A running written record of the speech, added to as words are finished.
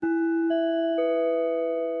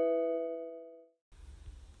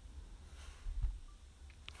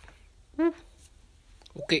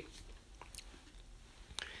Okay,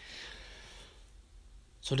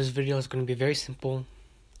 so this video is going to be very simple.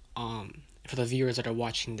 For the viewers that are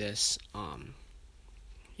watching this, I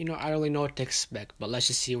don't really know what to expect, but let's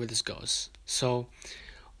just see where this goes. So,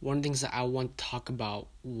 one of the things that I want to talk about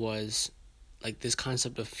was like this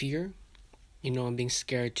concept of fear, and being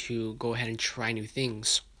scared to go ahead and try new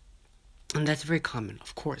things. And that's very common,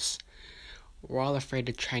 of course. We're all afraid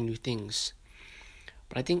to try new things.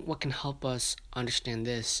 But I think what can help us understand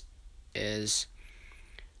this is,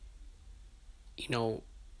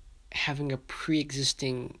 having a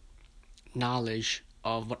pre-existing knowledge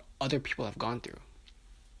of what other people have gone through.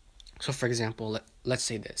 So, for example, let's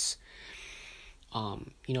say this.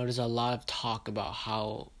 There's a lot of talk about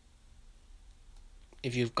how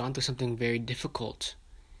if you've gone through something very difficult,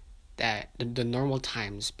 that the normal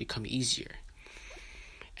times become easier.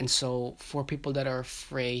 And so, for people that are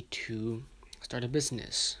afraid to start a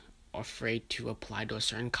business, or afraid to apply to a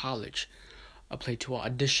certain college, afraid to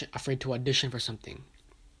audition for something,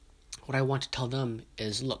 what I want to tell them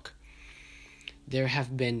is, look, there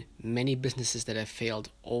have been many businesses that have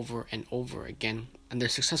failed over and over again, and they're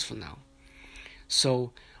successful now.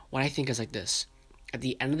 So what I think is like this. At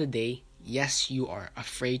the end of the day, yes, you are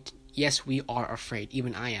afraid. Yes, we are afraid.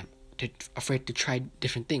 Even I am afraid to try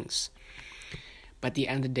different things. But at the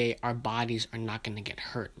end of the day, our bodies are not going to get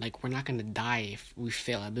hurt. Like, we're not going to die if we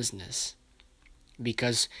fail a business,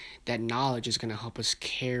 because that knowledge is going to help us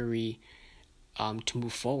carry to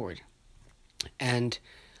move forward. And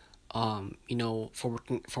for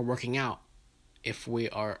working out, if we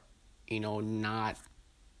are not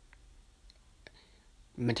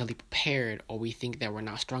mentally prepared, or we think that we're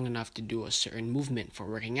not strong enough to do a certain movement for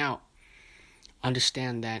working out,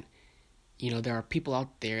 understand that there are people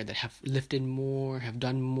out there that have lifted more, have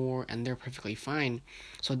done more, and they're perfectly fine.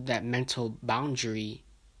 So that mental boundary,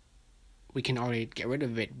 we can already get rid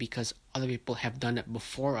of it because other people have done it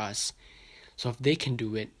before us. So if they can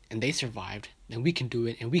do it and they survived, then we can do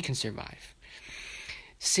it and we can survive.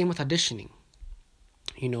 Same with auditioning.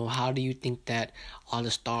 How do you think that all the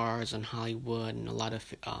stars in Hollywood and a lot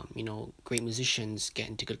of great musicians get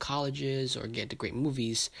into good colleges or get into great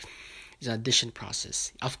movies? Is an audition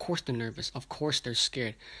process. Of course they're nervous. Of course they're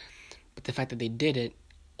scared. But the fact that they did it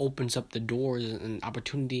opens up the doors and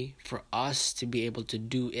opportunity for us to be able to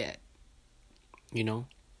do it.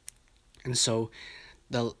 And so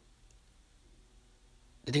the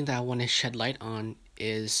thing that I want to shed light on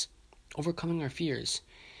is overcoming our fears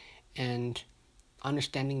and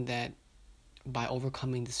understanding that by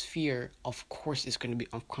overcoming this fear, of course it's going to be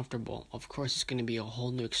uncomfortable. Of course it's going to be a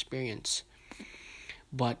whole new experience.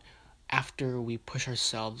 But after we push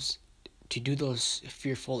ourselves to do those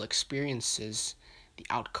fearful experiences, the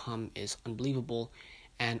outcome is unbelievable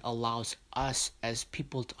and allows us as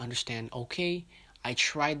people to understand, okay, I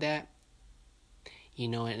tried that,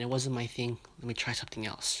 and it wasn't my thing. Let me try something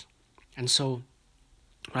else. And so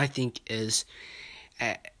what I think is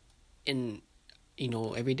in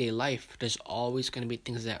everyday life, there's always going to be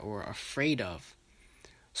things that we're afraid of.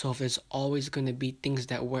 So if there's always going to be things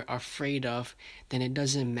that we're afraid of, then it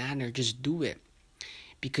doesn't matter. Just do it.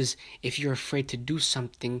 Because if you're afraid to do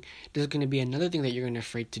something, there's going to be another thing that you're going to be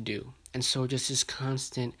afraid to do. And so just this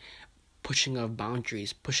constant pushing of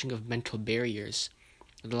boundaries, pushing of mental barriers,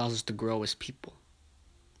 it allows us to grow as people.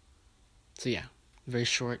 So yeah, very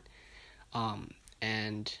short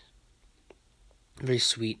and very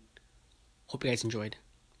sweet. Hope you guys enjoyed.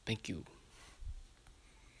 Thank you.